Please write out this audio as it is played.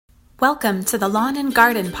Welcome to the Lawn and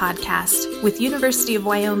Garden Podcast with University of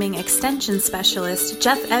Wyoming Extension Specialist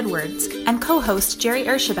Jeff Edwards and co-host Jerry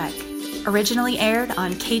Ershebek. Originally aired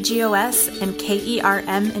on KGOS and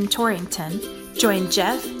KERM in Torrington, join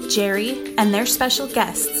Jeff, Jerry, and their special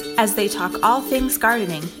guests as they talk all things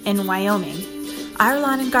gardening in Wyoming. Our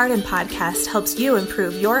Lawn and Garden Podcast helps you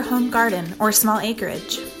improve your home garden or small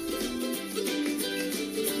acreage.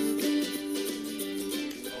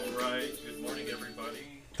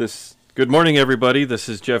 Good morning, everybody. This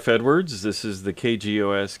is Jeff Edwards. This is the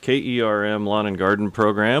KGOS KERM Lawn and Garden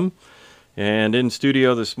program. And in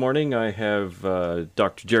studio this morning, I have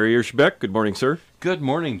Dr. Jerry Ershebek. Good morning, sir. Good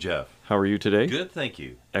morning, Jeff. How are you today? Good, thank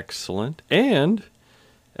you. Excellent. And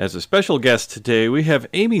as a special guest today, we have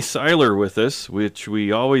Amy Seiler with us, which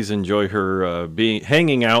we always enjoy her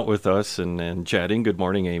hanging out with us and chatting. Good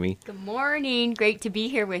morning, Amy. Good morning. Great to be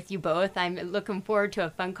here with you both. I'm looking forward to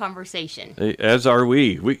a fun conversation. As are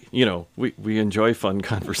we. We enjoy fun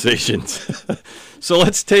conversations. So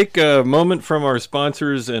let's take a moment from our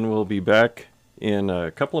sponsors, and we'll be back in a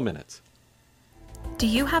couple of minutes. Do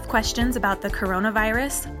you have questions about the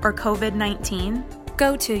coronavirus or COVID-19?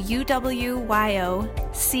 Go to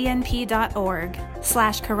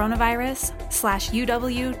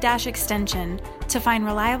uwyocnp.org/coronavirus/UW-extension to find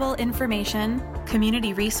reliable information,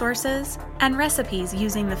 community resources, and recipes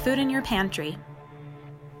using the food in your pantry.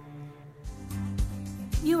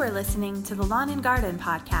 You are listening to the Lawn and Garden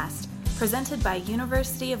Podcast, presented by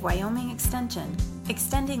University of Wyoming Extension,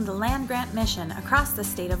 extending the land grant mission across the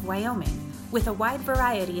state of Wyoming with a wide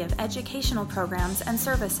variety of educational programs and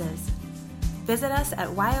services. Visit us at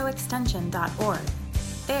wyoextension.org.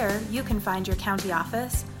 There, you can find your county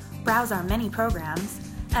office, browse our many programs,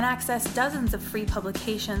 and access dozens of free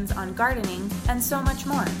publications on gardening and so much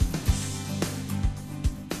more.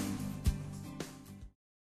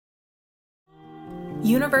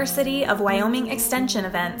 University of Wyoming Extension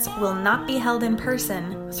events will not be held in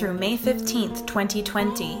person through May 15th,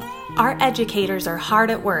 2020. Our educators are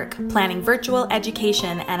hard at work planning virtual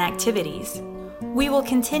education and activities. We will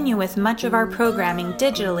continue with much of our programming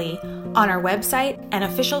digitally on our website and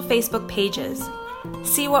official Facebook pages.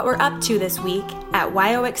 See what we're up to this week at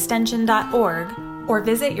wyoextension.org or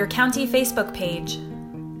visit your county Facebook page.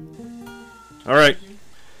 All right.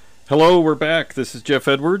 Hello, we're back. This is Jeff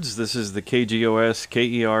Edwards. This is the KGOS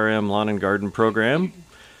KERM Lawn and Garden program.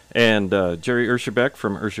 And Jerry Ershebek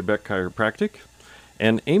from Ershebek Chiropractic.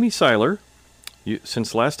 And Amy Seiler.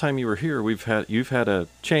 Since last time you were here, you've had a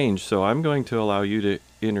change, so I'm going to allow you to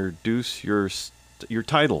introduce your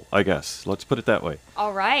title, I guess. Let's put it that way.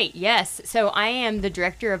 All right, yes. So I am the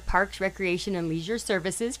Director of Parks, Recreation, and Leisure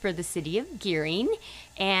Services for the City of Gearing,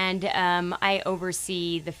 and I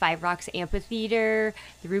oversee the Five Rocks Amphitheater,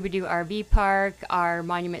 the Rubidoux RV Park, our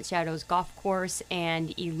Monument Shadows Golf Course,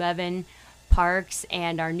 and 11 parks,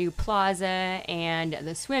 and our new plaza, and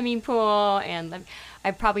the swimming pool, and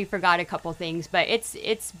I probably forgot a couple things, but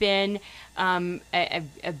it's been a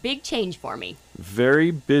big change for me.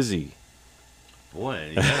 Very busy.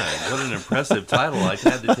 Boy, yeah, what an impressive title. I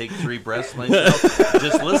had to take 3 breaths myself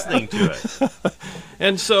just listening to it.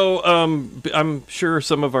 And so I'm sure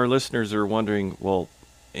some of our listeners are wondering, well,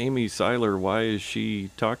 Amy Seiler, why is she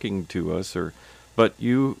talking to us? But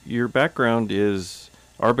your background is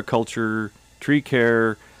arboriculture, tree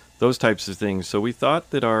care, those types of things. So we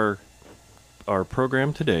thought that our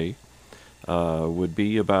program today would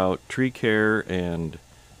be about tree care and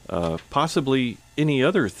possibly any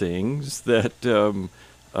other things that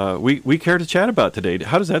we care to chat about today.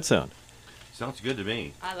 How does that sound? Sounds good to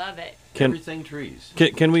me. I love it. Everything trees.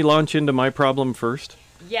 Can we launch into my problem first?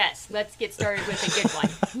 Yes, let's get started with a good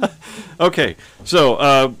one. Okay,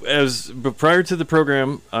 so prior to the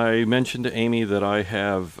program, I mentioned to Amy that I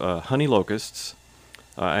have honey locusts.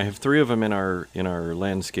 I have 3 of them in our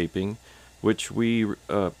landscaping, which we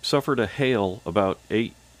suffered a hail about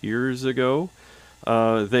 8 years ago.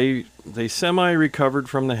 They semi-recovered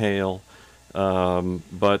from the hail,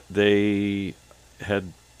 but they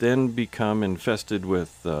had then become infested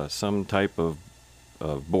with some type of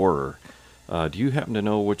borer. Do you happen to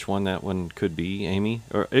know which one that one could be, Amy?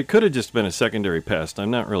 Or it could have just been a secondary pest.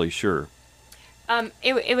 I'm not really sure.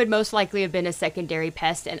 It would most likely have been a secondary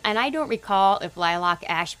pest, and I don't recall if lilac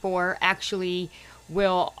ash borer actually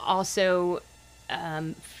will also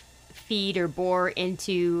feed or bore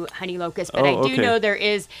into honey locust, but I do know there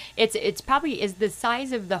is. It's probably is the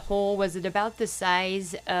size of the hole. Was it about the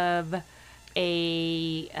size of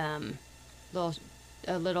a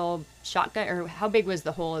little shotgun, or how big was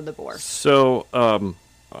the hole of the bore? So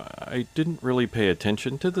I didn't really pay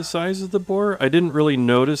attention to the size of the borer. I didn't really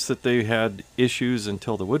notice that they had issues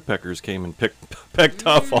until the woodpeckers came and pecked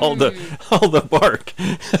off all the bark.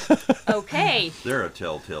 Okay. They're a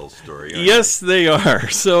telltale story. Aren't Yes, they are.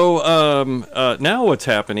 So now what's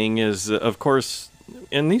happening is, of course,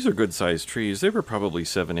 and these are good-sized trees. They were probably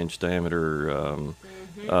 7-inch diameter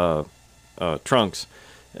trunks,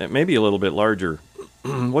 maybe a little bit larger.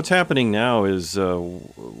 What's happening now is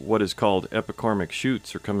what is called epicormic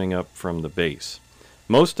shoots are coming up from the base.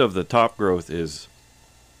 Most of the top growth is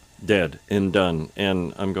dead and done,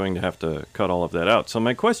 and I'm going to have to cut all of that out. So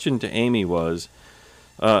my question to Amy was,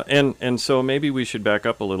 and so maybe we should back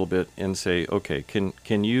up a little bit and say, okay,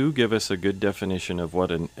 can you give us a good definition of what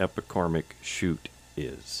an epicormic shoot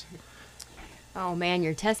is? Oh man,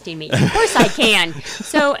 you're testing me. Of course I can.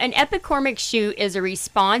 So an epicormic shoot is a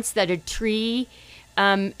response that a tree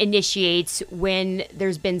initiates when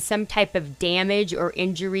there's been some type of damage or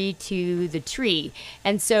injury to the tree.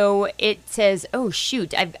 And so it says, oh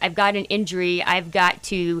shoot, I've got an injury, I've got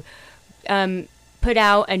to put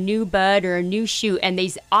out a new bud or a new shoot. And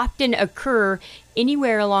these often occur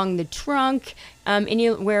anywhere along the trunk,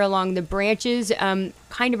 anywhere along the branches,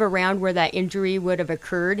 kind of around where that injury would have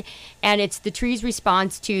occurred. And it's the tree's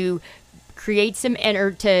response to create some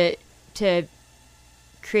to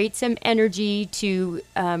create some energy to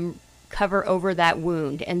cover over that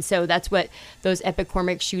wound. And so that's what those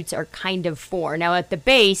epicormic shoots are kind of for. Now at the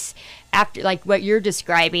base, after like what you're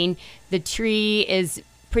describing, the tree is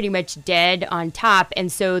pretty much dead on top, and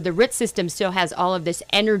so the root system still has all of this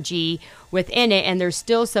energy within it, and there's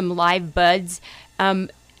still some live buds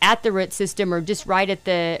at the root system, or just right at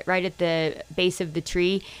the base of the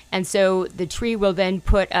tree. And so the tree will then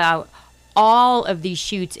put out all of these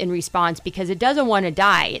shoots in response, because it doesn't want to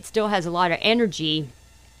die. It still has a lot of energy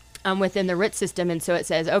within the root system. And so it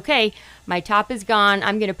says, okay, my top is gone.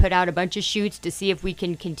 I'm going to put out a bunch of shoots to see if we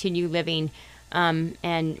can continue living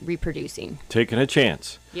and reproducing. Taking a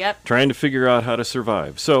chance. Yep. Trying to figure out how to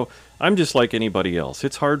survive. So I'm just like anybody else.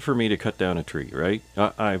 It's hard for me to cut down a tree, right?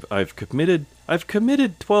 I've committed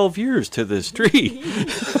 12 years to this tree.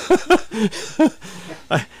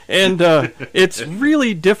 And it's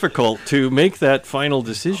really difficult to make that final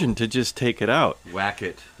decision to just take it out. Whack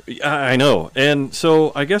it. I know. And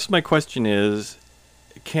so I guess my question is,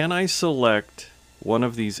 can I select one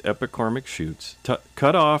of these epicormic shoots,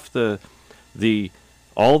 cut off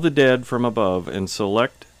all the dead from above, and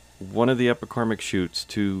select one of the epicormic shoots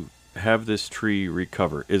to have this tree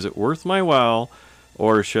recover? Is it worth my while,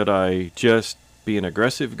 or should I just be an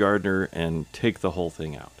aggressive gardener and take the whole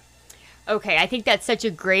thing out? Okay, I think that's such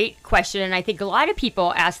a great question, and I think a lot of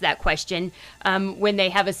people ask that question when they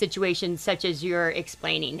have a situation such as you're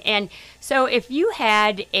explaining. And so if you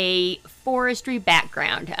had a forestry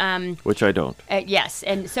background... which I don't. Yes,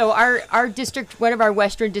 and so our district, one of our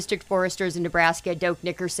Western District foresters in Nebraska, Doak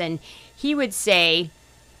Nickerson, he would say...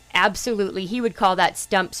 Absolutely, he would call that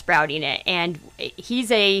stump sprouting it, and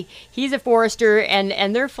he's a forester,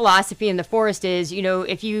 and their philosophy in the forest is,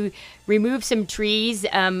 if you remove some trees,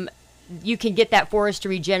 you can get that forest to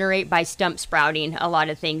regenerate by stump sprouting a lot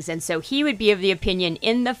of things. And so he would be of the opinion,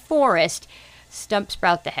 in the forest, stump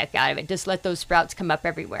sprout the heck out of it, just let those sprouts come up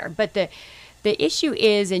everywhere. But the issue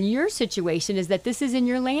is, in your situation, is that this is in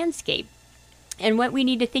your landscape, and what we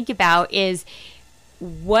need to think about is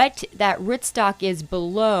what that rootstock is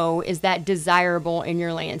below. Is that desirable in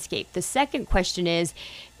your landscape? The second question is,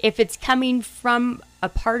 if it's coming from a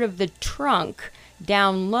part of the trunk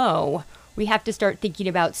down low, we have to start thinking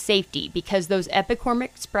about safety, because those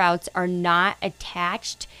epicormic sprouts are not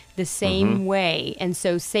attached the same way. And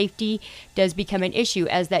so safety does become an issue.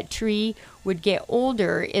 As that tree would get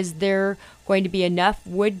older, is there going to be enough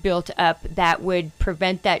wood built up that would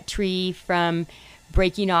prevent that tree from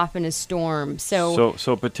breaking off in a storm?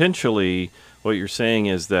 So potentially what you're saying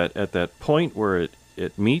is that at that point where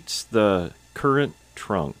it meets the current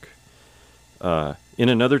trunk, in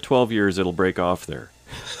another 12 years it'll break off there.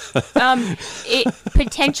 It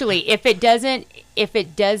potentially, if it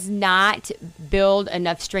does not build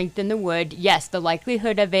enough strength in the wood, yes, the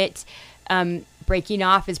likelihood of it breaking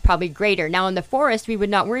off is probably greater. Now in the forest, we would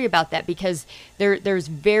not worry about that, because there's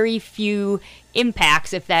very few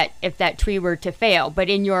impacts if that tree were to fail. But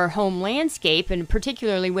in your home landscape, and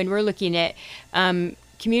particularly when we're looking at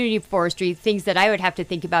community forestry, things that I would have to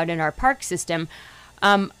think about in our park system,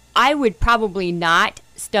 I would probably not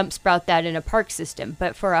stump sprout that in a park system.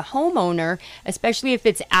 But for a homeowner, especially if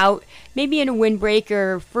it's out maybe in a windbreak,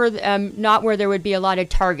 or not where there would be a lot of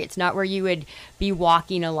targets, not where you would be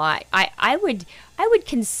walking a lot, I would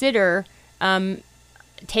consider trying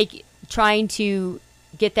to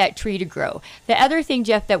get that tree to grow. The other thing,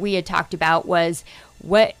 Jeff, that we had talked about was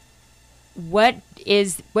what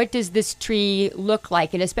does this tree look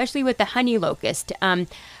like, and especially with the honey locust.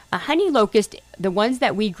 A honey locust, the ones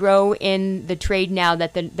that we grow in the trade now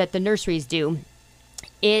that the nurseries do,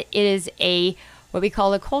 it is what we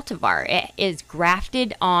call a cultivar. It is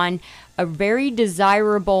grafted on a very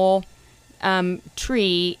desirable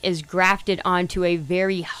tree, is grafted onto a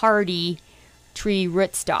very hardy tree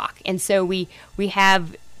rootstock. And so we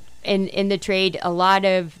have in the trade a lot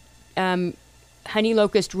of honey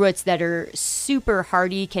locust roots that are super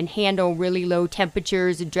hardy, can handle really low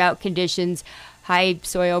temperatures and drought conditions, high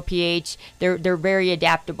soil pH. They're very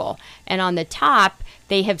adaptable. And on the top,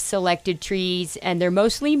 they have selected trees, and they're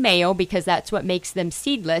mostly male because that's what makes them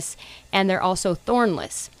seedless, and they're also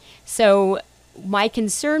thornless. So my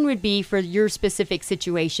concern would be for your specific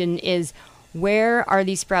situation is, where are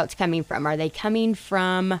these sprouts coming from? Are they coming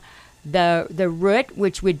from the root,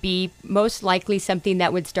 which would be most likely something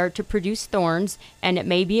that would start to produce thorns, and it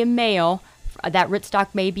may be a male, that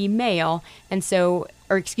rootstock may be male, and so,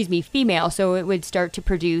 or excuse me, female, so it would start to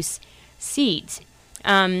produce seeds.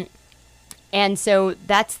 And so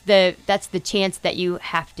that's the chance that you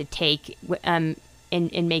have to take in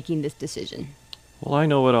making this decision. Well, I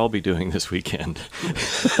know what I'll be doing this weekend.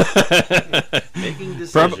 Making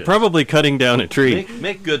decisions. Probably cutting down a tree.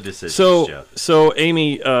 Make good decisions, Jeff. So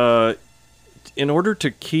Amy, in order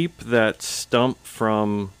to keep that stump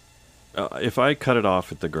from, if I cut it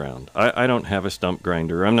off at the ground, I don't have a stump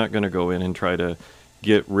grinder. I'm not going to go in and try to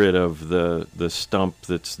get rid of the stump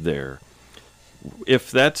that's there.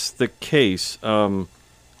 If that's the case, that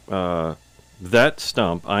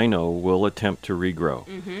stump, I know, will attempt to regrow.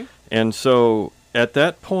 Mm-hmm. And so at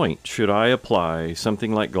that point, should I apply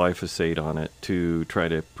something like glyphosate on it to try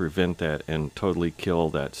to prevent that and totally kill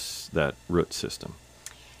that root system?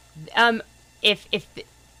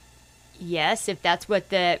 Yes, if that's what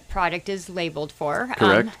the product is labeled for.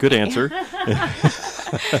 Correct. Good answer.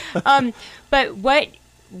 But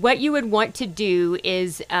what you would want to do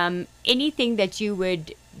is anything that you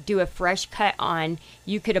would do a fresh cut on,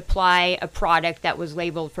 you could apply a product that was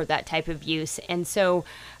labeled for that type of use. And so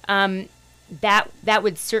that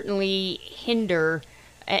would certainly hinder,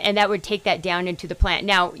 and that would take that down into the plant.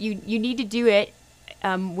 Now, you need to do it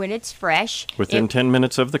when it's fresh. Within 10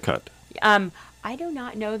 minutes of the cut. I do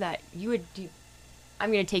not know that you would do.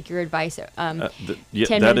 I'm going to take your advice. 10 minutes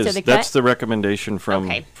of the cut? That's the recommendation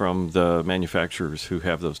from the manufacturers who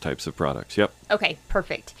have those types of products. Yep. Okay,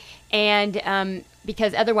 perfect. And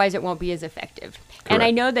because otherwise it won't be as effective. Correct. And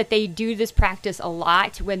I know that they do this practice a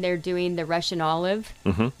lot when they're doing the Russian olive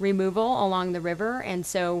removal along the river. And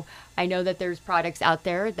so I know that there's products out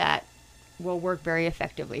there that will work very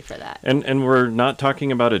effectively for that. And we're not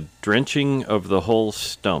talking about a drenching of the whole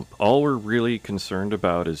stump. All we're really concerned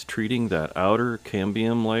about is treating that outer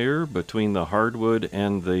cambium layer between the hardwood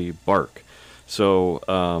and the bark.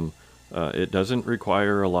 So it doesn't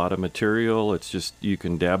require a lot of material. It's just you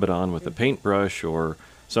can dab it on with a paintbrush or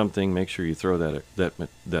something. Make sure you throw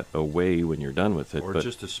that away when you're done with it. Or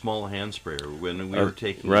just a small hand sprayer. When we were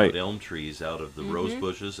taking out elm trees out of the rose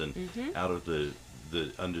bushes and out of the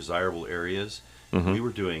undesirable areas, we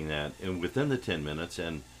were doing that, and within the 10 minutes,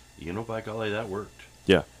 and by golly, that worked.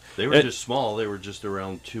 Yeah. They were just small. They were just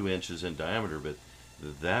around 2 inches in diameter, but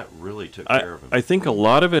that really took care of them. I think a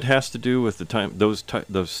lot of it has to do with the time. Those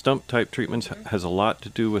stump type treatments has a lot to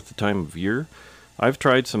do with the time of year. I've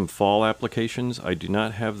tried some fall applications. I do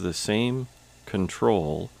not have the same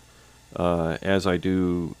control as I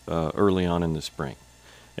do early on in the spring.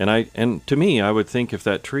 And to me, I would think if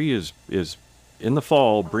that tree is in the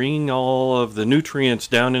fall bringing all of the nutrients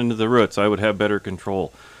down into the roots, I would have better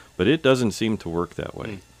control. But it doesn't seem to work that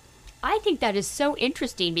way. I think that is so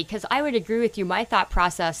interesting because I would agree with you. My thought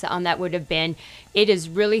process on that would have been, it is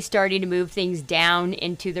really starting to move things down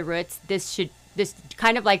into the roots. This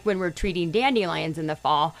kind of like when we're treating dandelions in the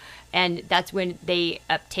fall, and that's when they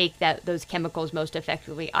uptake those chemicals most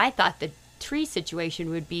effectively. I thought the tree situation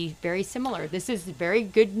would be very similar. This is very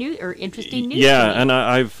good news or interesting news. Yeah, and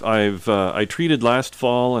I treated last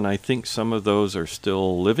fall, and I think some of those are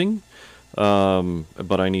still living.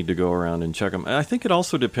 But I need to go around and check them. I think it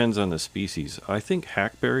also depends on the species. I think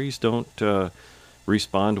hackberries don't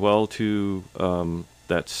respond well to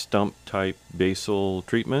that stump type basal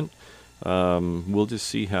treatment. We'll just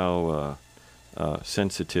see how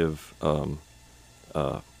sensitive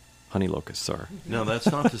honey locusts are. Now, that's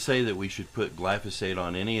not to say that we should put glyphosate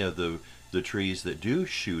on any of the trees that do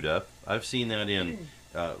shoot up. I've seen that in,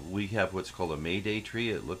 we have what's called a Mayday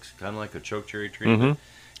tree. It looks kind of like a chokecherry tree.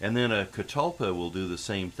 And then a catalpa will do the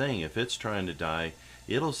same thing. If it's trying to die,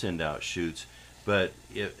 it'll send out shoots. But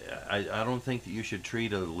I don't think that you should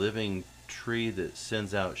treat a living tree that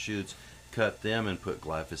sends out shoots, cut them and put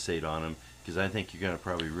glyphosate on them, because I think you're going to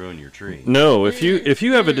probably ruin your tree. No, if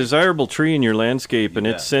you have a desirable tree in your landscape and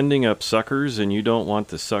it's sending up suckers and you don't want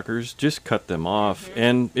the suckers, just cut them off.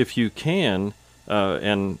 And if you can,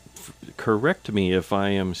 correct me if I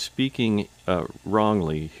am speaking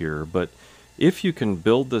wrongly here, but if you can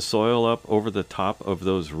build the soil up over the top of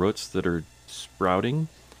those roots that are sprouting,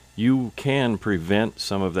 you can prevent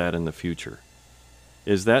some of that in the future.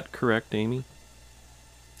 Is that correct, Amy?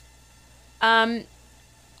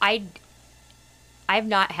 I've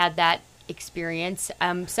not had that experience.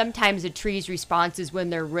 Sometimes a tree's response is when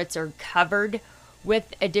their roots are covered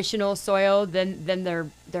with additional soil, then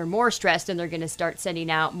they're more stressed and they're going to start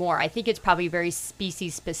sending out more. I think it's probably very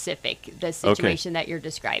species specific, the situation that you're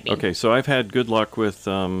describing. Okay, so I've had good luck with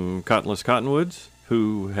cottonless cottonwoods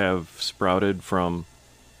who have sprouted from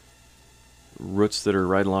roots that are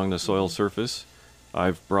right along the soil surface.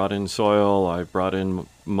 I've brought in soil, I've brought in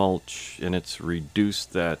mulch, and it's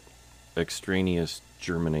reduced that extraneous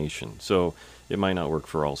germination. So it might not work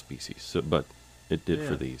for all species, but it did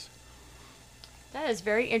for these. That is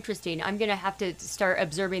very interesting. I'm going to have to start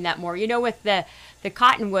observing that more. You know, with the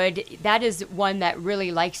cottonwood, that is one that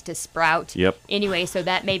really likes to sprout. Yep. Anyway, so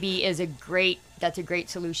that maybe is a great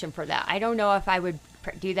solution for that. I don't know if I would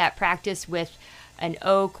do that practice with an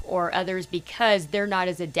oak or others because they're not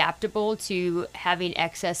as adaptable to having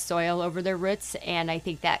excess soil over their roots, and I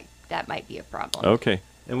think that might be a problem. Okay.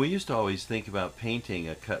 And we used to always think about painting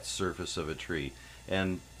a cut surface of a tree,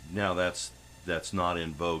 and now that's not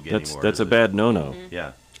in vogue anymore. That's a bad no-no.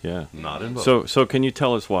 Yeah. Yeah. Not in vogue. So can you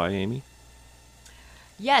tell us why, Amy?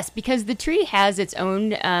 Yes, because the tree has its own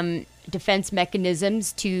defense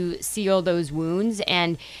mechanisms to seal those wounds,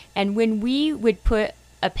 and when we would put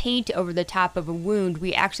a paint over the top of a wound,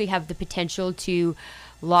 we actually have the potential to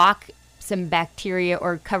lock some bacteria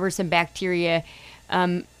or cover some bacteria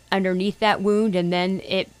underneath that wound, and then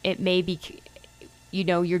it may be,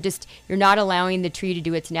 you're not allowing the tree to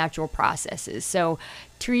do its natural processes. So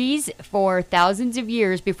trees for thousands of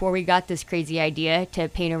years before we got this crazy idea to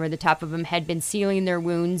paint over the top of them had been sealing their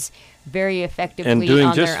wounds very effectively and doing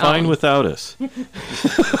on just their fine own. Without us.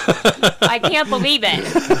 I can't believe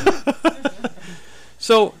it.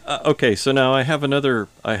 So okay, so now I have another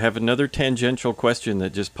tangential question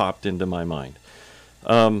that just popped into my mind.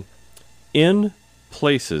 In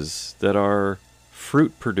places that are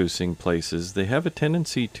fruit-producing places, they have a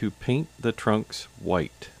tendency to paint the trunks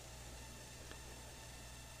white.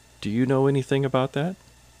 Do you know anything about that?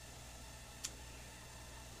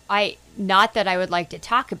 Not that I would like to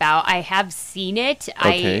talk about. I have seen it.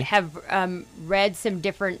 Okay. I have read some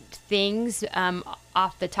different things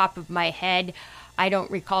off the top of my head. I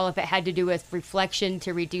don't recall if it had to do with reflection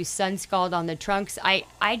to reduce sun scald on the trunks. I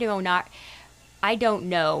don't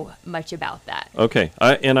know much about that. Okay,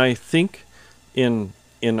 I think in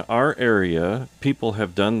our area, people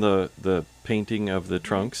have done the painting of the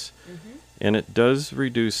trunks, and it does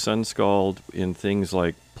reduce sun scald in things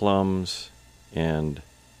like plums and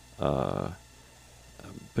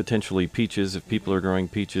potentially peaches if people are growing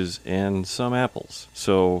peaches, and some apples.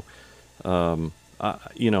 So,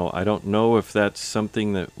 I don't know if that's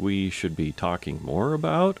something that we should be talking more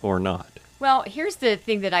about or not. Well, here's the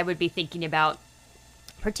thing that I would be thinking about.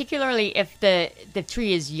 Particularly if the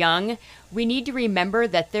tree is young, we need to remember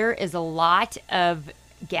that there is a lot of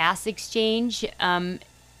gas exchange on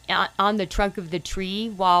the trunk of the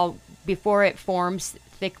tree before it forms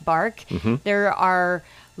thick bark. Mm-hmm. There are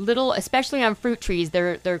little, especially on fruit trees,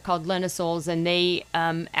 they're called lentisols, and they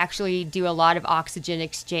actually do a lot of oxygen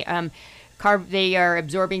exchange. They are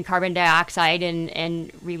absorbing carbon dioxide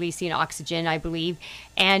and releasing oxygen, I believe.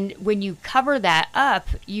 And when you cover that up,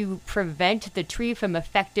 you prevent the tree from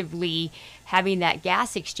effectively having that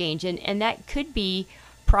gas exchange. And that could be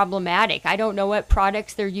problematic. I don't know what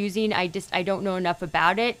products they're using. I don't know enough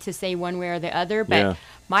about it to say one way or the other. But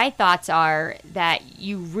my thoughts are that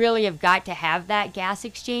you really have got to have that gas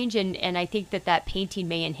exchange. And I think that painting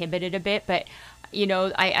may inhibit it a bit. But,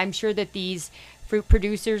 I'm sure that these fruit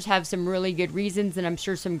producers have some really good reasons, and I'm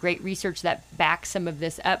sure some great research that backs some of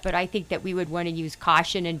this up, but I think that we would want to use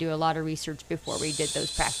caution and do a lot of research before we did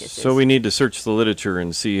those practices. So we need to search the literature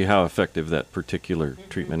and see how effective that particular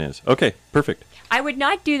treatment is. Okay, perfect. I would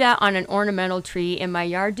not do that on an ornamental tree in my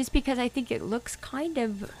yard just because I think it looks kind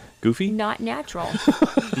of goofy, not natural.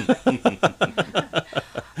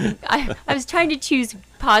 I was trying to choose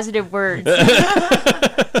positive words.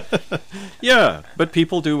 Yeah, but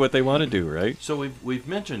people do what they want to do, right? So we've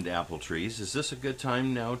mentioned apple trees. Is this a good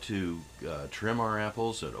time now to trim our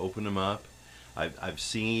apples and open them up? I've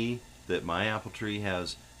seen that my apple tree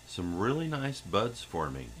has some really nice buds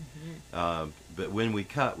forming. But when we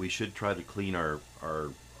cut, we should try to clean our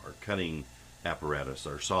cutting apparatus,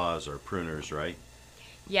 our saws, our pruners, right?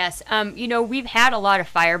 Yes. We've had a lot of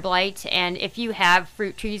fire blight, and if you have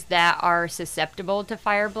fruit trees that are susceptible to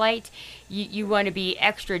fire blight, you want to be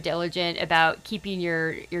extra diligent about keeping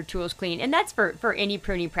your tools clean. And that's for any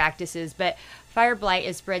pruning practices, but fire blight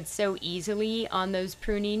is spread so easily on those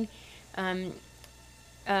pruning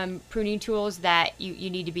tools that you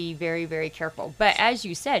need to be very, very careful. But as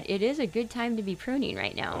you said, it is a good time to be pruning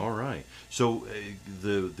right now. All right. So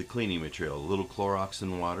the cleaning material, a little Clorox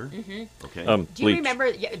in water. Okay. Do you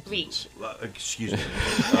remember bleach? Excuse me.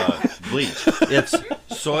 Bleach. It's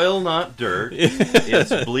soil, not dirt.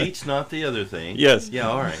 It's bleach, not the other thing. Yes. Yeah.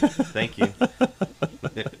 All right. Thank you.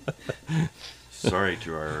 Sorry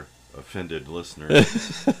to our offended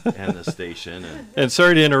listeners and the station and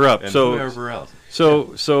sorry to interrupt. And so whoever else.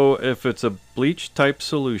 So if it's a bleach type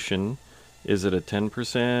solution, is it a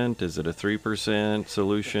 10%? Is it a 3%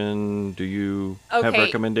 solution? Do you have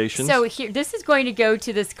recommendations? So this is going to go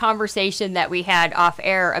to this conversation that we had off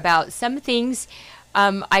air about some things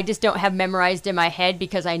I just don't have memorized in my head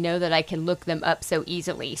because I know that I can look them up so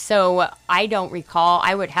easily. So I don't recall.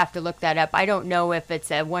 I would have to look that up. I don't know if it's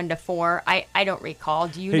a 1 to 4. I don't recall.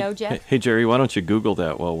 Do you know, Jeff? Hey, Jerry, why don't you Google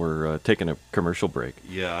that while we're taking a commercial break?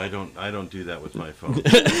 Yeah, I don't do that with my phone.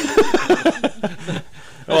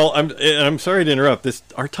 Well, I'm sorry to interrupt.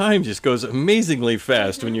 Our time just goes amazingly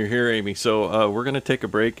fast when you're here, Amy. So we're going to take a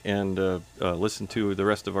break and listen to the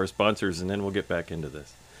rest of our sponsors, and then we'll get back into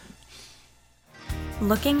this.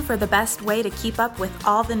 Looking for the best way to keep up with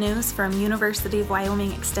all the news from University of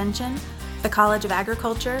Wyoming Extension, the College of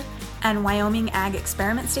Agriculture, and Wyoming Ag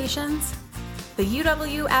Experiment Stations? The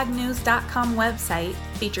UWAgnews.com website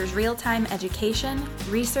features real-time education,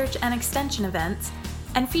 research, and extension events,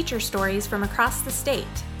 and feature stories from across the state.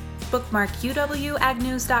 Bookmark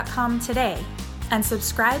UWAgnews.com today and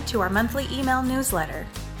subscribe to our monthly email newsletter.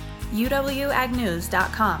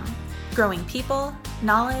 UWAgnews.com, growing people,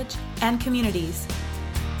 knowledge, and communities.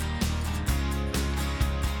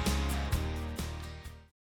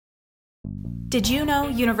 Did you know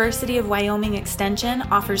University of Wyoming Extension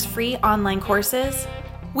offers free online courses?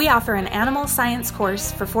 We offer an animal science course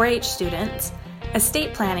for 4-H students,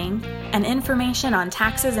 estate planning, and information on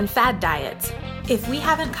taxes and fad diets. If we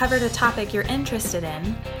haven't covered a topic you're interested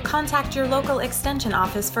in, contact your local extension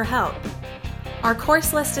office for help. Our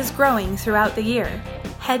course list is growing throughout the year.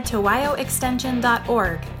 Head to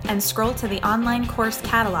wyoextension.org and scroll to the online course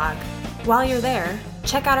catalog. While you're there,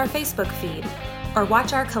 check out our Facebook feed or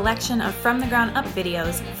watch our collection of From the Ground Up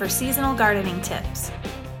videos for seasonal gardening tips.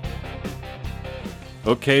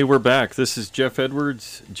 Okay, we're back. This is Jeff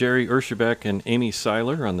Edwards, Jerry Urshabek, and Amy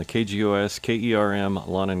Seiler on the KGOS KERM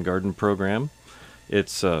Lawn and Garden program.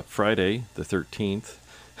 It's Friday, the 13th,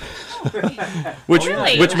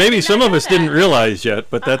 which maybe some of us didn't realize yet,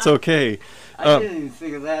 but that's okay. I didn't even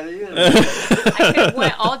think of that either. I could have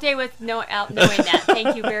went all day without knowing that.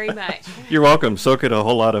 Thank you very much. You're welcome. So could a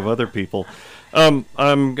whole lot of other people.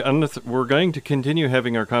 We're going to continue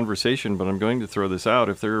having our conversation, but I'm going to throw this out.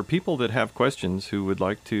 If there are people that have questions who would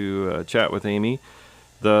like to chat with Amy,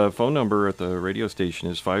 the phone number at the radio station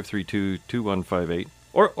is 532-2158,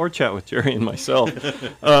 or chat with Jerry and myself.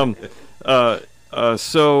 How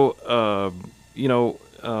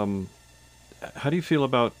do you feel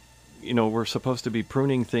about, we're supposed to be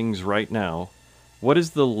pruning things right now. What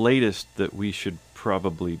is the latest that we should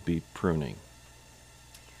probably be pruning?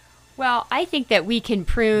 Well, I think that we can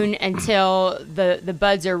prune until the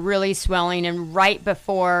buds are really swelling and right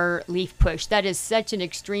before leaf push. That is such an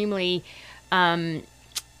extremely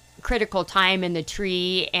critical time in the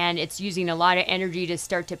tree, and it's using a lot of energy to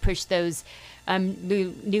start to push those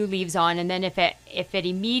new leaves on. And then if it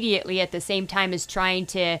immediately at the same time is trying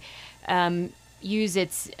to use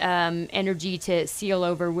its energy to seal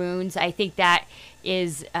over wounds, I think that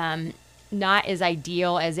is not as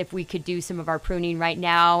ideal as if we could do some of our pruning right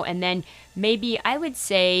now. And then maybe I would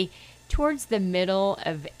say towards the middle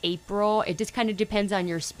of April. It just kind of depends on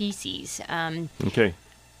your species. Okay.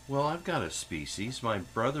 Well, I've got a species. My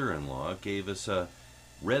brother-in-law gave us a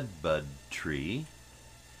redbud tree,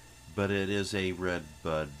 but it is a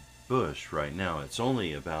redbud bush right now. It's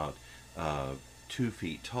only about 2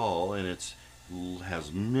 feet tall, and it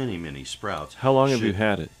has many, many sprouts. How long have you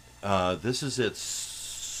had it? This is its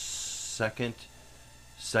second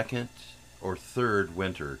or third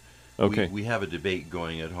winter. Okay. We have a debate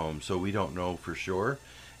going at home, so we don't know for sure.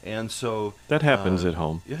 And so that happens at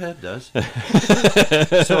home. Yeah, it does.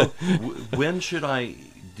 So when should I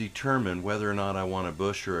determine whether or not I want a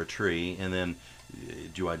bush or a tree? And then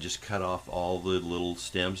do I just cut off all the little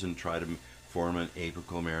stems and try to form an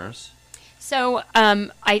apicomeris? So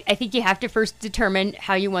I think you have to first determine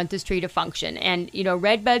how you want this tree to function. And,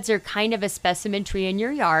 red buds are kind of a specimen tree in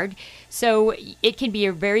your yard. So it can be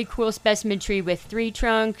a very cool specimen tree with 3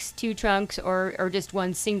 trunks, 2 trunks, or just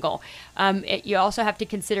one single. You also have to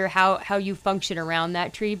consider how you function around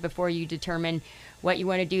that tree before you determine what you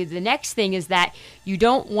want to do. The next thing is that you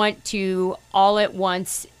don't want to all at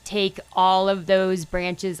once take all of those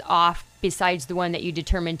branches off besides the one that you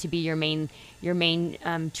determine to be your main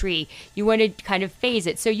tree. You want to kind of phase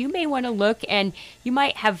it. So you may want to look, and you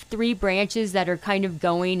might have 3 branches that are kind of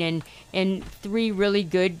going in 3 really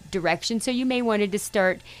good directions. So you may want to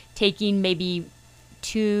start taking maybe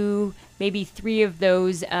 2, maybe 3 of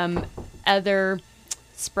those other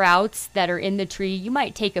sprouts that are in the tree. You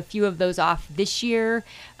might take a few of those off this year.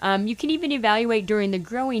 You can even evaluate during the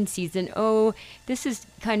growing season. Oh, this is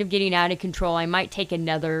kind of getting out of control. I might take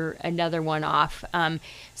another one off.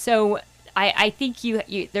 So I think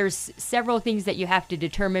there's several things that you have to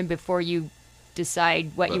determine before you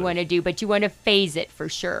decide what you want to do, but you want to phase it for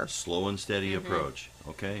sure. Slow and steady approach.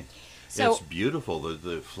 Okay. So, it's beautiful.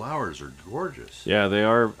 The flowers are gorgeous. Yeah, they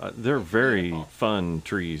are. They're very fun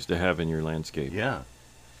trees to have in your landscape. Yeah.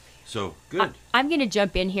 So, good. I'm going to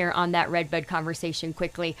jump in here on that redbud conversation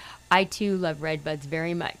quickly. I, too, love redbuds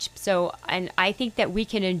very much. So, and I think that we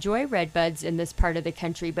can enjoy redbuds in this part of the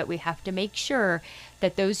country, but we have to make sure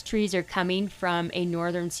that those trees are coming from a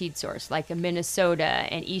northern seed source, like a Minnesota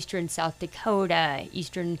and eastern South Dakota,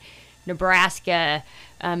 eastern Nebraska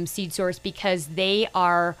seed source, because they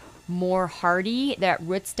are more hardy. That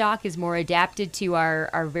rootstock is more adapted to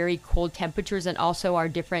our very cold temperatures and also our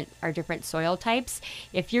different soil types.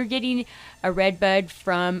 If you're getting a redbud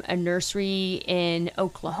from a nursery in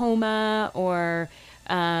Oklahoma or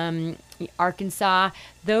Arkansas,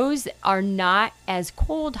 those are not as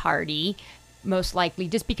cold hardy, most likely,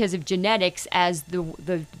 just because of genetics, as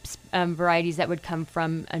the varieties that would come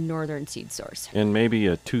from a northern seed source. And maybe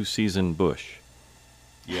a 2-season bush.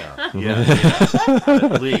 Yeah,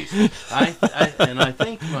 at least. I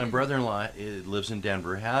think my brother-in-law lives in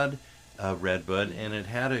Denver, had a redbud, and it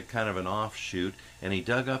had a kind of an offshoot, and he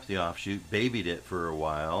dug up the offshoot, babied it for a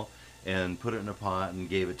while, and put it in a pot and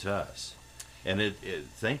gave it to us. And it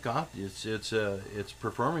thank God, it's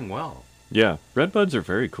performing well. Yeah, redbuds are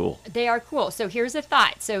very cool. They are cool. So here's a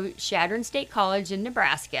thought. So Chadron State College in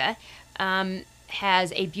Nebraska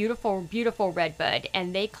has a beautiful, beautiful redbud,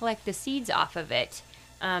 and they collect the seeds off of it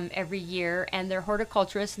every year, and their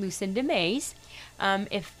horticulturist Lucinda Mays.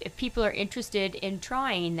 If people are interested in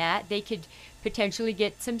trying that, they could potentially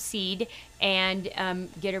get some seed and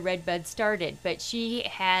get a redbud started. But she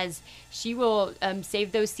will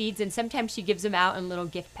save those seeds, and sometimes she gives them out in little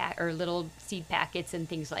gift pack or little seed packets and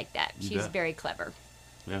things like that. She's very clever.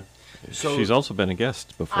 Yeah. So she's also been a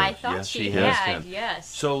guest before. I thought she had. Yes.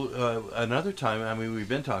 So another time, we've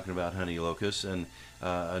been talking about honey locust, and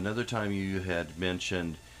another time you had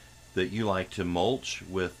mentioned that you like to mulch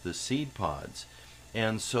with the seed pods.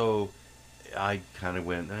 And so I kind of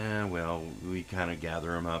went, we kind of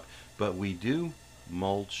gather them up. But we do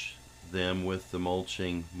mulch them with the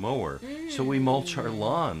mulching mower. So we mulch our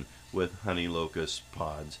lawn with honey locust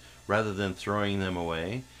pods rather than throwing them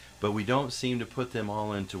away. But we don't seem to put them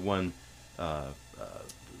all into one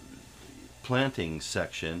planting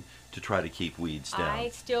section to try to keep weeds down. I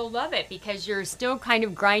still love it because you're still kind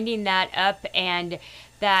of grinding that up, and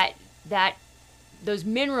that those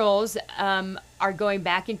minerals are going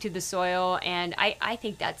back into the soil, and I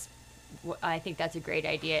think that's a great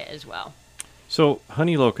idea as well. So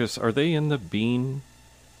honey locusts, are they in the bean?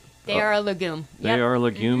 They are a legume. They are a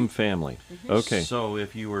legume family. Mm-hmm. Okay. So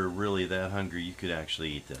if you were really that hungry, you could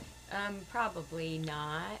actually eat them. Probably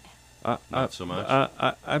not. Not so much.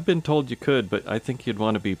 I've been told you could, but I think you'd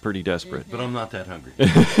want to be pretty desperate. But I'm not that hungry.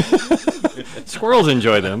 Squirrels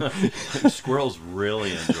enjoy them. Squirrels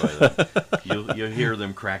really enjoy them. You'll hear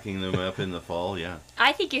them cracking them up in the fall, yeah.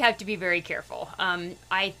 I think you have to be very careful.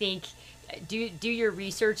 I think do your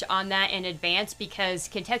research on that in advance, because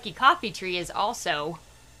Kentucky coffee tree is also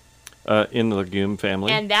in the legume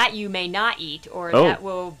family, and that you may not eat, or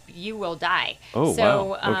you will die. Oh,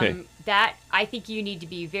 so, wow. Okay. That I think you need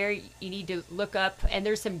to look up, and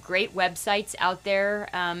there's some great websites out there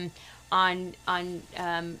on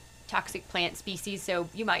toxic plant species. So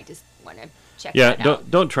you might just want to check that out.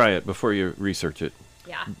 Don't try it before you research it.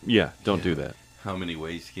 Yeah, don't do that. How many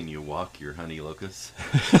ways can you walk your honey locusts?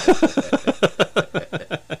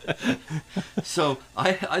 So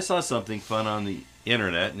I saw something fun on the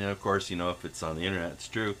internet, and of course, if it's on the internet, it's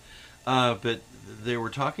true. But they were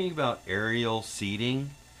talking about aerial seeding,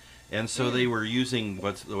 And so they were using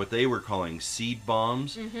what they were calling seed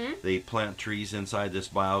bombs. They plant trees inside this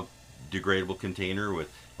biodegradable container with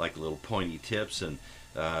like little pointy tips, and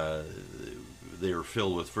they were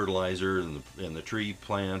filled with fertilizer and the tree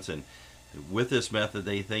plants. And with this method,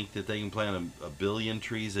 they think that they can plant a billion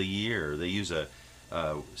trees a year. They use a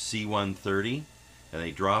C-130, and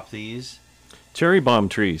they drop these. Cherry bomb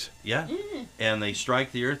trees. Yeah, and they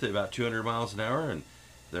strike the earth at about 200 miles an hour, and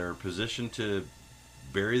they're positioned to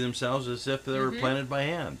bury themselves as if they were planted by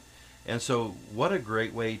hand. And so what a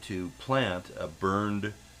great way to plant a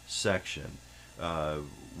burned section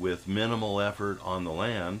with minimal effort on the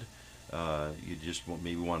land. You just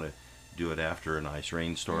maybe want to do it after a nice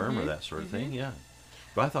rainstorm or that sort of thing. Yeah,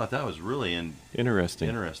 but I thought that was really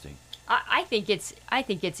interesting. I think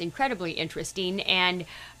it's incredibly interesting, and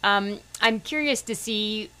I'm curious to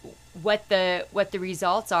see what the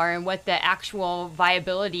results are and what the actual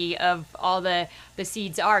viability of all the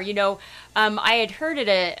seeds are. You know, I had heard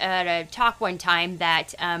at a talk one time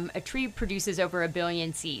that a tree produces over 1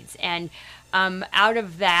 billion seeds, and out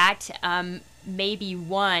of that, maybe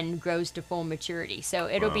one grows to full maturity. So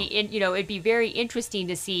it'll be it'd be very interesting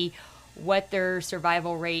to see what their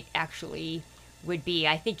survival rate actually would be.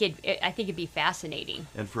 I think it'd be fascinating.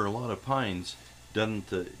 And for a lot of pines, doesn't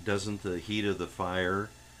the heat of the fire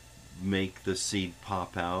make the seed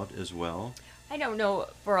pop out as well? I don't know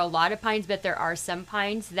for a lot of pines, but there are some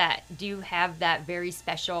pines that do have that very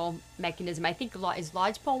special mechanism. I think is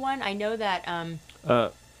lodgepole one. I know that.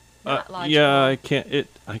 Yeah, I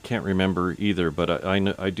can't remember either, but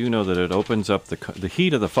I do know that it opens up the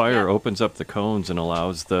heat of the fire opens up the cones and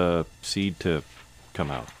allows the seed to come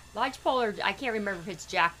out. Lodgepole, or I can't remember if it's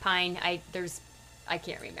jack pine. I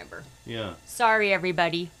can't remember. Yeah. Sorry,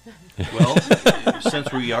 everybody. Well,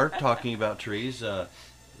 since we are talking about trees, I'll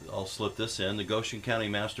slip this in. The Goshen County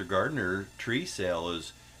Master Gardener tree sale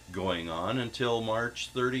is going on until March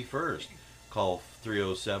 31st. Call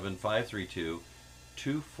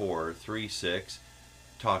 307-532-2436.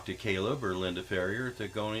 Talk to Caleb or Linda Ferrier at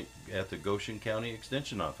the Goshen County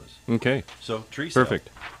Extension Office. Okay. So, tree sale.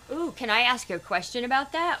 Perfect. Ooh, can I ask you a question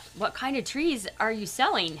about that? What kind of trees are you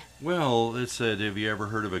selling? Well, it said, have you ever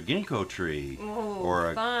heard of a ginkgo tree? Ooh,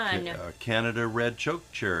 or fun. A Canada red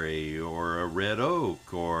chokecherry, or a red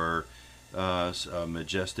oak, or a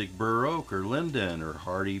majestic bur oak, or linden, or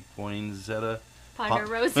hardy poinsettia.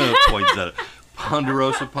 Ponderosa.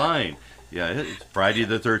 Ponderosa pine. Yeah, it's Friday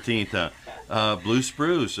the 13th. Blue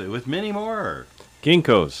spruce, with many more.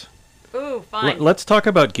 Ginkgos. Ooh, fun. Let's talk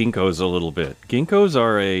about ginkgos a little bit. Ginkgos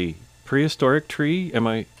are a prehistoric tree. Am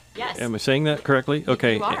I saying that correctly?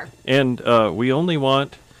 Okay. You are. And we only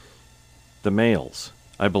want the males,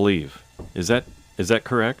 I believe. Is that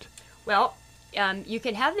correct? Well, you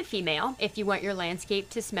can have the female if you want your landscape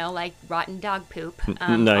to smell like rotten dog poop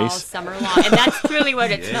nice. all summer long. And that's truly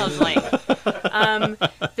what it smells like.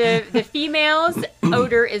 The female's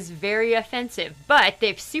odor is very offensive. But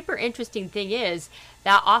the super interesting thing is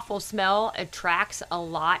that awful smell attracts a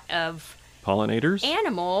lot of pollinators,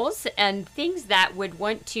 animals, and things that would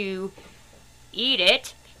want to eat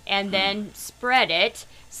it and then spread it.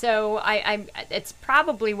 So it's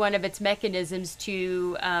probably one of its mechanisms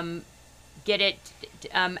to get it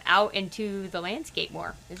out into the landscape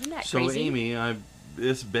more. Isn't that crazy? So, Amy,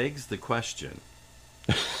 this begs the question.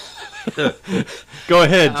 Go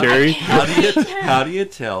ahead, Terry. How do you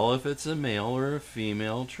tell if it's a male or a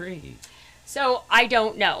female tree? So I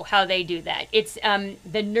don't know how they do that. It's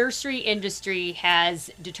the nursery industry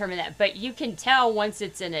has determined that, but you can tell once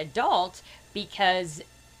it's an adult because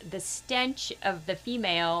the stench of the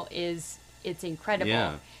female it's incredible.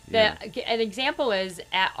 Yeah. An example is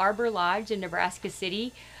at Arbor Lodge in Nebraska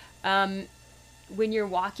City. When you're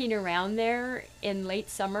walking around there in late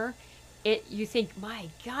summer, you think, my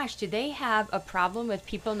gosh, do they have a problem with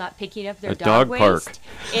people not picking up their dog waste?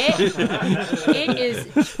 Park. It is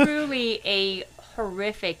truly a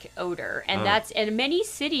horrific odor, and and many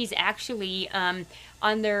cities actually on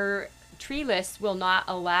their tree lists will not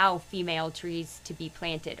allow female trees to be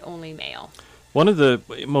planted, only male. One of the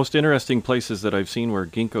most interesting places that I've seen where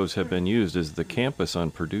ginkgos have been used is the campus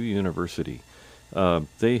on Purdue University.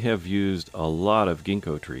 They have used a lot of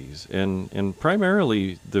ginkgo trees, and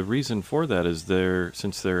primarily the reason for that is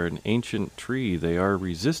since they're an ancient tree, they are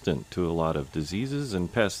resistant to a lot of diseases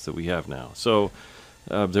and pests that we have now. So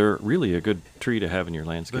they're really a good tree to have in your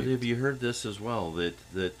landscape. But have you heard this as well,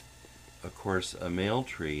 that of course a male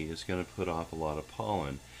tree is going to put off a lot of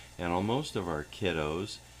pollen, and most of our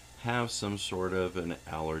kiddos have some sort of an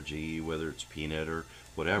allergy, whether it's peanut or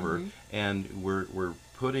whatever, and we're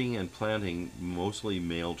putting and planting mostly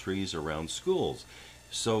male trees around schools.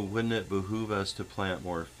 So wouldn't it behoove us to plant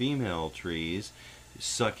more female trees,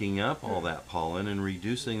 sucking up all that pollen and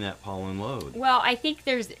reducing that pollen load? Well, I think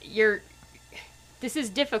this is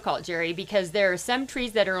difficult, Jerry, because there are some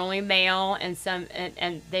trees that are only male and some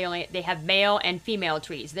and they have male and female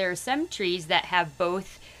trees. There are some trees that have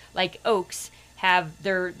both, like oaks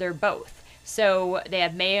they're both. So they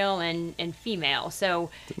have male and female. So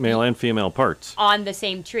male and female parts on the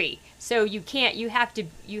same tree. So you have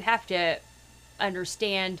to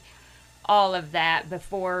understand all of that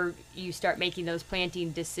before you start making those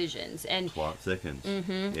planting decisions. And plot thickens.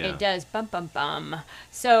 Mm-hmm, yeah. It does. Bum bum bum.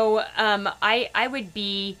 So I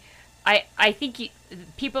think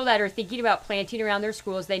people that are thinking about planting around their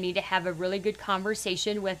schools, they need to have a really good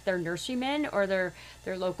conversation with their nurserymen or their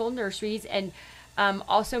local nurseries, and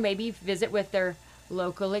also maybe visit with their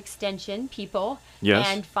local extension people. Yes.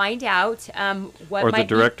 And find out what or might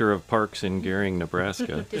the director of parks in Gering,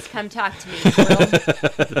 Nebraska. Just come talk to me.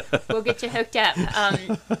 We'll get you hooked up.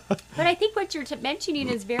 But I think what you're mentioning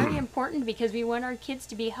is very important because we want our kids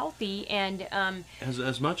to be healthy and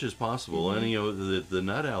as much as possible. Mm-hmm. And the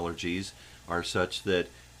nut allergies are such that,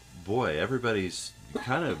 boy, everybody's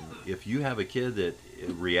kind of, if you have a kid that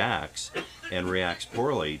reacts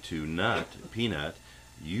poorly to peanut,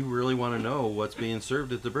 you really want to know what's being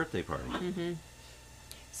served at the birthday party. Mm-hmm.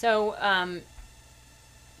 So,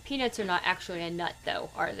 peanuts are not actually a nut, though,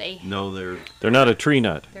 are they? No, they're not a tree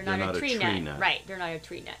nut. They're not a tree nut. Right, they're not a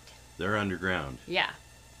tree nut. They're underground. Yeah.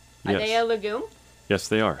 Are they a legume? Yes,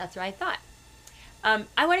 they are. That's what I thought.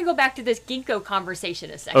 I want to go back to this ginkgo conversation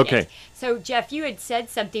a second. Okay. So, Jeff, you had said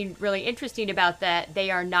something really interesting about that they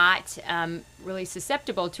are not really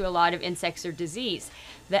susceptible to a lot of insects or disease.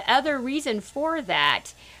 The other reason for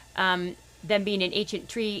that, them being an ancient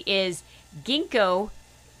tree, is ginkgo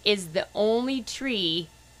is the only tree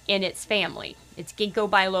in its family. It's Ginkgo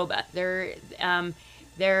biloba.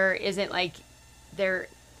 There isn't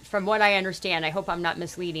from what I understand, I hope I'm not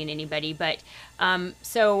misleading anybody, but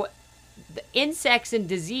so the insects and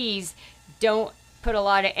disease don't put a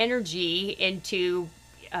lot of energy into,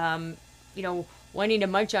 wanting to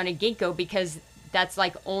munch on a ginkgo because that's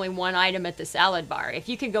like only one item at the salad bar. If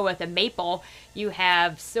you can go with a maple, you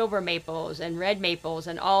have silver maples and red maples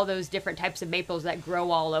and all those different types of maples that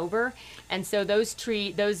grow all over. And so those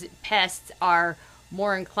pests are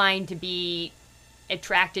more inclined to be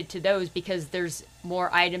attracted to those because there's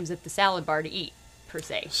more items at the salad bar to eat, per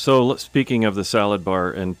se. So speaking of the salad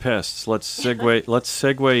bar and pests, let's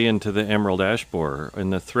segue into the emerald ash borer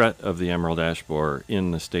and the threat of the emerald ash borer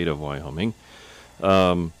in the state of Wyoming.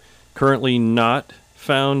 Currently not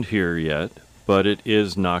found here yet, but it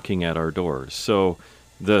is knocking at our doors. So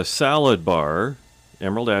the salad bar,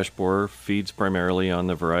 emerald ash borer, feeds primarily on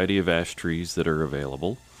the variety of ash trees that are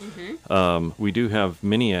available. Mm-hmm. We do have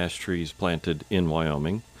many ash trees planted in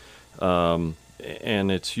Wyoming, and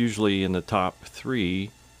it's usually in the top 3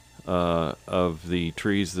 of the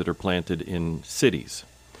trees that are planted in cities.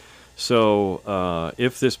 So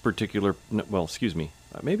if this particular,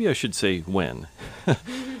 maybe I should say when.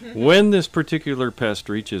 When this particular pest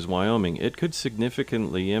reaches Wyoming, it could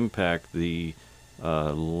significantly impact the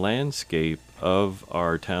landscape of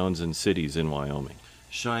our towns and cities in Wyoming.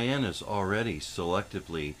 Cheyenne is already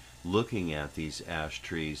selectively looking at these ash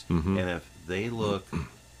trees, mm-hmm. and if they look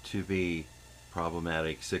to be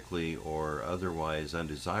problematic, sickly, or otherwise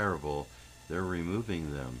undesirable, they're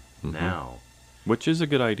removing them mm-hmm. now. Which is a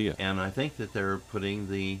good idea. And I think that they're putting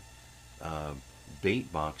the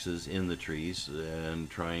bait boxes in the trees and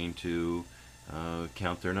trying to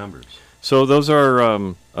count their numbers. So those are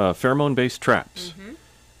pheromone-based traps. Mm-hmm.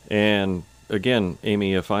 And again,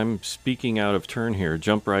 Amy, if I'm speaking out of turn here,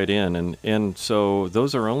 jump right in. And so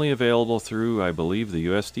those are only available through, I believe, the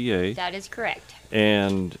USDA. That is correct.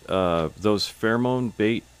 And those pheromone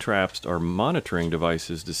bait traps are monitoring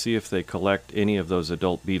devices to see if they collect any of those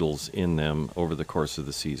adult beetles in them over the course of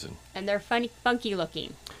the season. And they're funky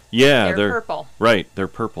looking. Yeah, they're purple. Right, they're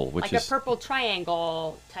purple, which like is a purple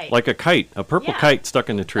triangle type. Like a kite, a purple kite stuck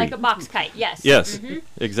in the tree. Like a box kite, yes. Yes, mm-hmm.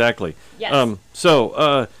 exactly. Yes.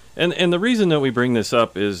 And the reason that we bring this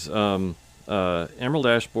up is emerald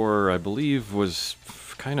ash borer, I believe, was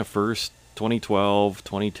kind of first 2012,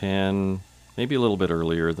 2010, maybe a little bit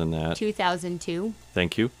earlier than that. 2002.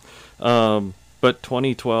 Thank you. But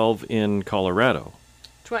 2012 in Colorado.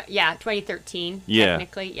 2013. Yeah.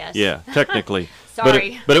 Technically, yes. Yeah, technically.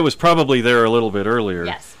 Sorry. But it was probably there a little bit earlier.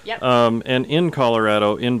 Yes. Yep. And in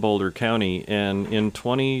Colorado, in Boulder County, and in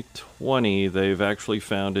 2020, they've actually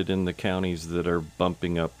found it in the counties that are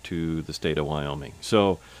bumping up to the state of Wyoming.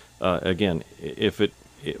 So, again,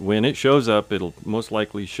 when it shows up, it'll most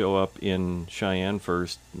likely show up in Cheyenne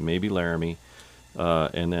first, maybe Laramie,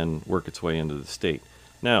 and then work its way into the state.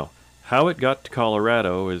 Now, how it got to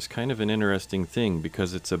Colorado is kind of an interesting thing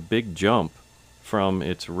because it's a big jump from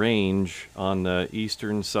its range on the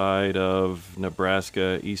eastern side of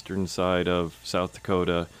Nebraska, eastern side of South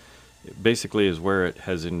Dakota. It basically is where it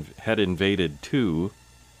had invaded to.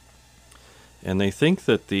 And they think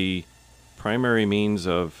that the primary means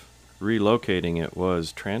of relocating it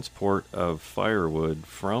was transport of firewood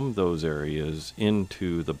from those areas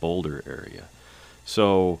into the Boulder area.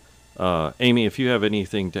 So, Amy, if you have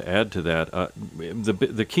anything to add to that,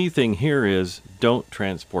 the key thing here is don't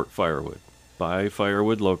transport firewood. Buy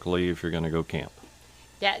firewood locally if you're going to go camp.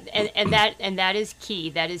 And that is key.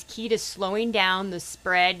 That is key to slowing down the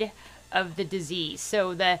spread of the disease.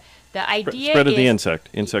 So the idea spread of the insect.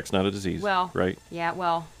 Insect's not a disease. Well, right? Yeah.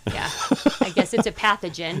 Well, yeah. I guess it's a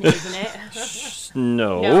pathogen, isn't it?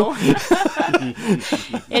 No.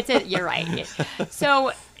 You're right.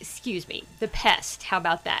 So, excuse me. The pest. How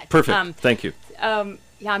about that? Perfect. Thank you.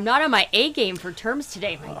 Yeah, I'm not on my A game for terms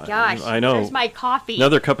today. My gosh. I know. There's my coffee.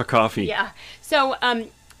 Another cup of coffee. Yeah. So,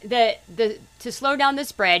 to slow down the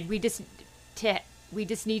spread, we just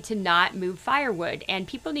need to not move firewood, and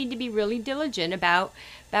people need to be really diligent about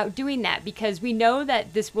doing that because we know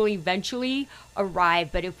that this will eventually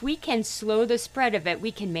arrive. But if we can slow the spread of it,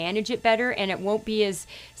 we can manage it better, and it won't be as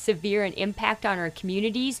severe an impact on our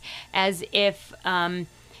communities as if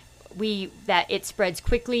that it spreads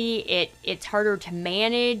quickly. It's harder to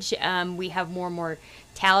manage. We have more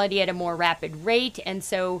mortality at a more rapid rate, and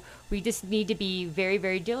so we just need to be very,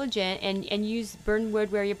 very diligent and use burn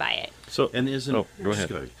wood where you buy it. So, and isn't go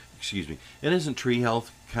ahead. Excuse me. And isn't tree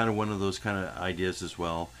health kind of one of those kind of ideas as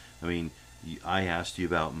well? I mean, I asked you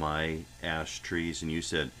about my ash trees, and you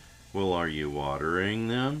said, "Well, are you watering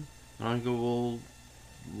them?" And I go, "Well,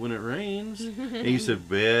 when it rains." And you said,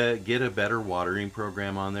 "Get a better watering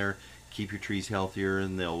program on there. Keep your trees healthier,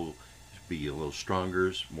 and they'll be a little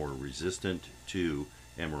stronger, more resistant to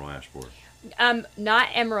emerald ash borer." Not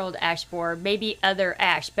emerald ash borer, maybe other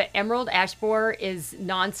ash, but emerald ash borer is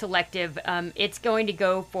non-selective. It's going to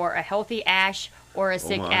go for a healthy ash or a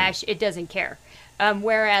sick ash. It doesn't care.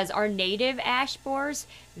 Whereas our native ash borers,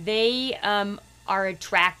 they are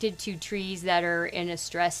attracted to trees that are in a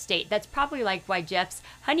stressed state. That's probably like why Jeff's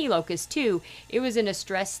honey locust too. It was in a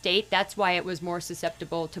stressed state. That's why it was more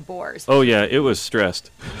susceptible to borers. Oh yeah, it was stressed.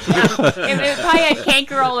 Yeah, it probably had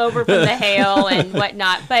canker all over from the hail and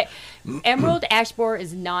whatnot. But emerald ash borer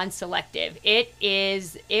is non-selective.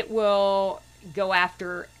 It will go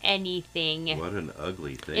after anything. What an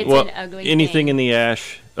ugly thing. It's an ugly anything thing. In the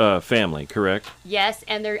ash family, correct? Yes,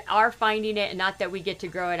 and they are finding it, not that we get to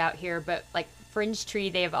grow it out here, but like fringe tree,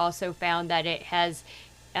 they have also found that it has,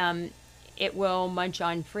 it will munch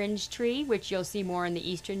on fringe tree, which you'll see more in the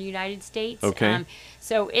eastern United States. Okay.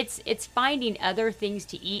 So it's finding other things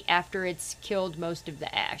to eat after it's killed most of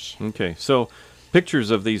the ash. Okay, so pictures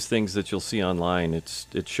of these things that you'll see online,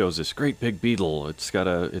 it shows this great big beetle.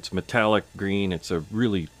 It's metallic green. It's a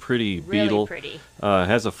really pretty beetle. Really pretty.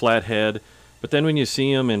 Has a flat head. But then when you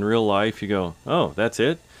see them in real life, you go, oh, that's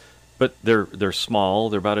it? But they're small.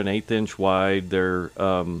 They're about an 1/8 inch wide. They're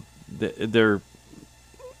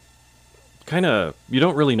kind of, you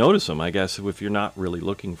don't really notice them, I guess, if you're not really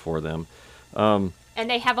looking for them. And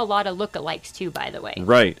they have a lot of lookalikes too, by the way.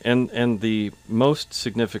 Right, and the most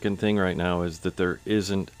significant thing right now is that there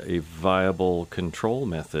isn't a viable control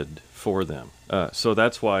method for them. So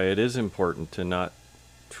that's why it is important to not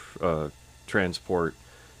transport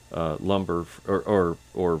lumber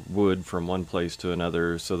or wood from one place to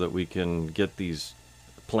another, so that we can get these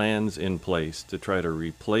plans in place to try to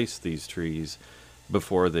replace these trees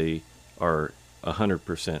before they are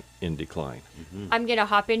 100% in decline. Mm-hmm. I'm going to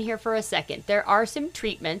hop in here for a second. There are some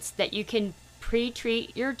treatments that you can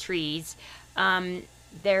pre-treat your trees.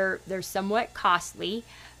 They're somewhat costly,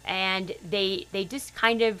 and they just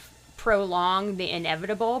kind of prolong the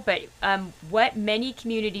inevitable. But what many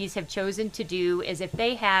communities have chosen to do is, if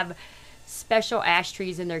they have special ash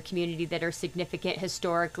trees in their community that are significant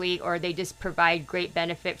historically, or they just provide great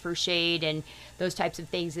benefit for shade and those types of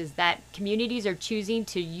things, is that communities are choosing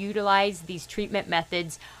to utilize these treatment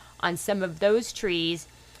methods on some of those trees,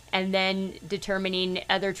 and then determining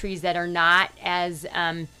other trees that are not as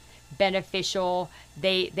beneficial,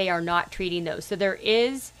 they are not treating those. So there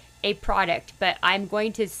is a product, but I'm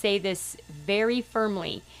going to say this very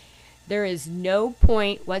firmly. There is no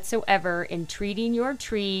point whatsoever in treating your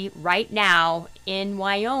tree right now in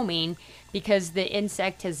Wyoming, because the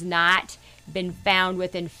insect has not been found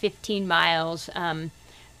within 15 miles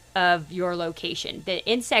of your location. The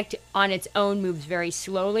insect on its own moves very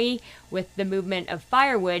slowly. With the movement of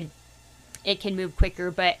firewood, it can move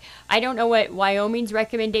quicker. But I don't know what Wyoming's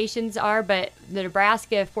recommendations are, but the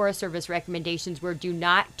Nebraska Forest Service recommendations were do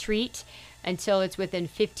not treat until it's within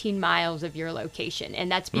 15 miles of your location.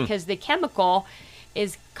 And that's because the chemical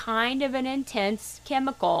is kind of an intense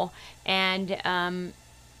chemical, and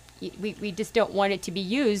we just don't want it to be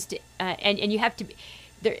used. And you have to,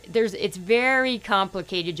 it's very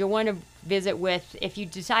complicated. You'll want to visit with, if you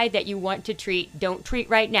decide that you want to treat, don't treat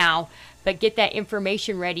right now, but get that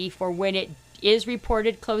information ready for when it is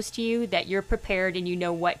reported close to you, that you're prepared and you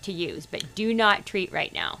know what to use. But do not treat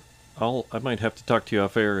right now. I might have to talk to you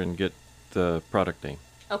off air and get the product name.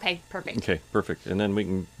 Okay, perfect. Okay, perfect. And then we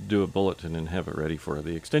can do a bulletin and have it ready for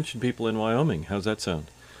the extension people in Wyoming. How's that sound?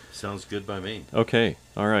 Sounds good by me. Okay,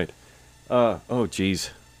 all right. Oh,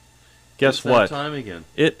 geez. Guess it's what? That time again.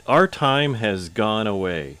 Our time has gone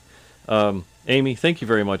away. Amy, thank you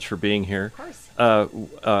very much for being here. Of course.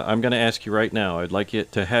 I'm going to ask you right now. I'd like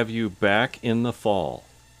to have you back in the fall.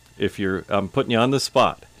 I'm putting you on the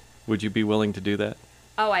spot. Would you be willing to do that?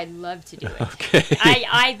 Oh, I'd love to do it.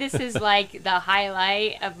 Okay. This is like the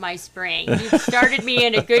highlight of my spring. You've started me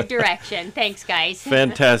in a good direction. Thanks, guys.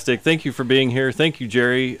 Fantastic. Thank you for being here. Thank you,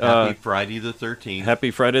 Jerry. Happy Friday the 13th.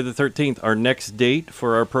 Happy Friday the 13th. Our next date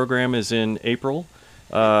for our program is in April.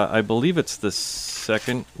 I believe it's the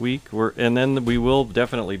second week. And then we will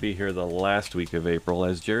definitely be here the last week of April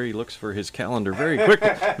as Jerry looks for his calendar very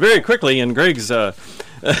quickly. And Greg's...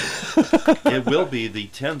 It will be the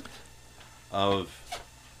 10th of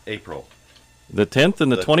April. The 10th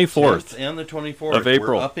and the 24th. 10th and the 24th of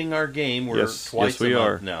April. We're upping our game. We're twice yes, we a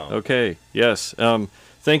are. month now. Okay, yes.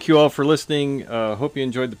 Thank you all for listening. Hope you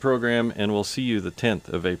enjoyed the program, and we'll see you the 10th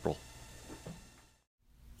of April.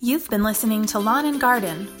 You've been listening to Lawn and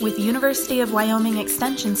Garden with University of Wyoming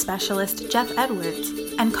Extension Specialist Jeff Edwards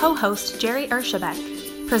and co-host Jerry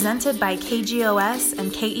Ershabek, presented by KGOS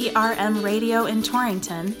and KERM Radio in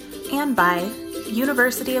Torrington, and by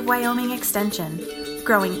University of Wyoming Extension,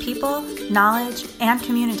 growing people, knowledge, and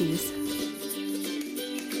communities.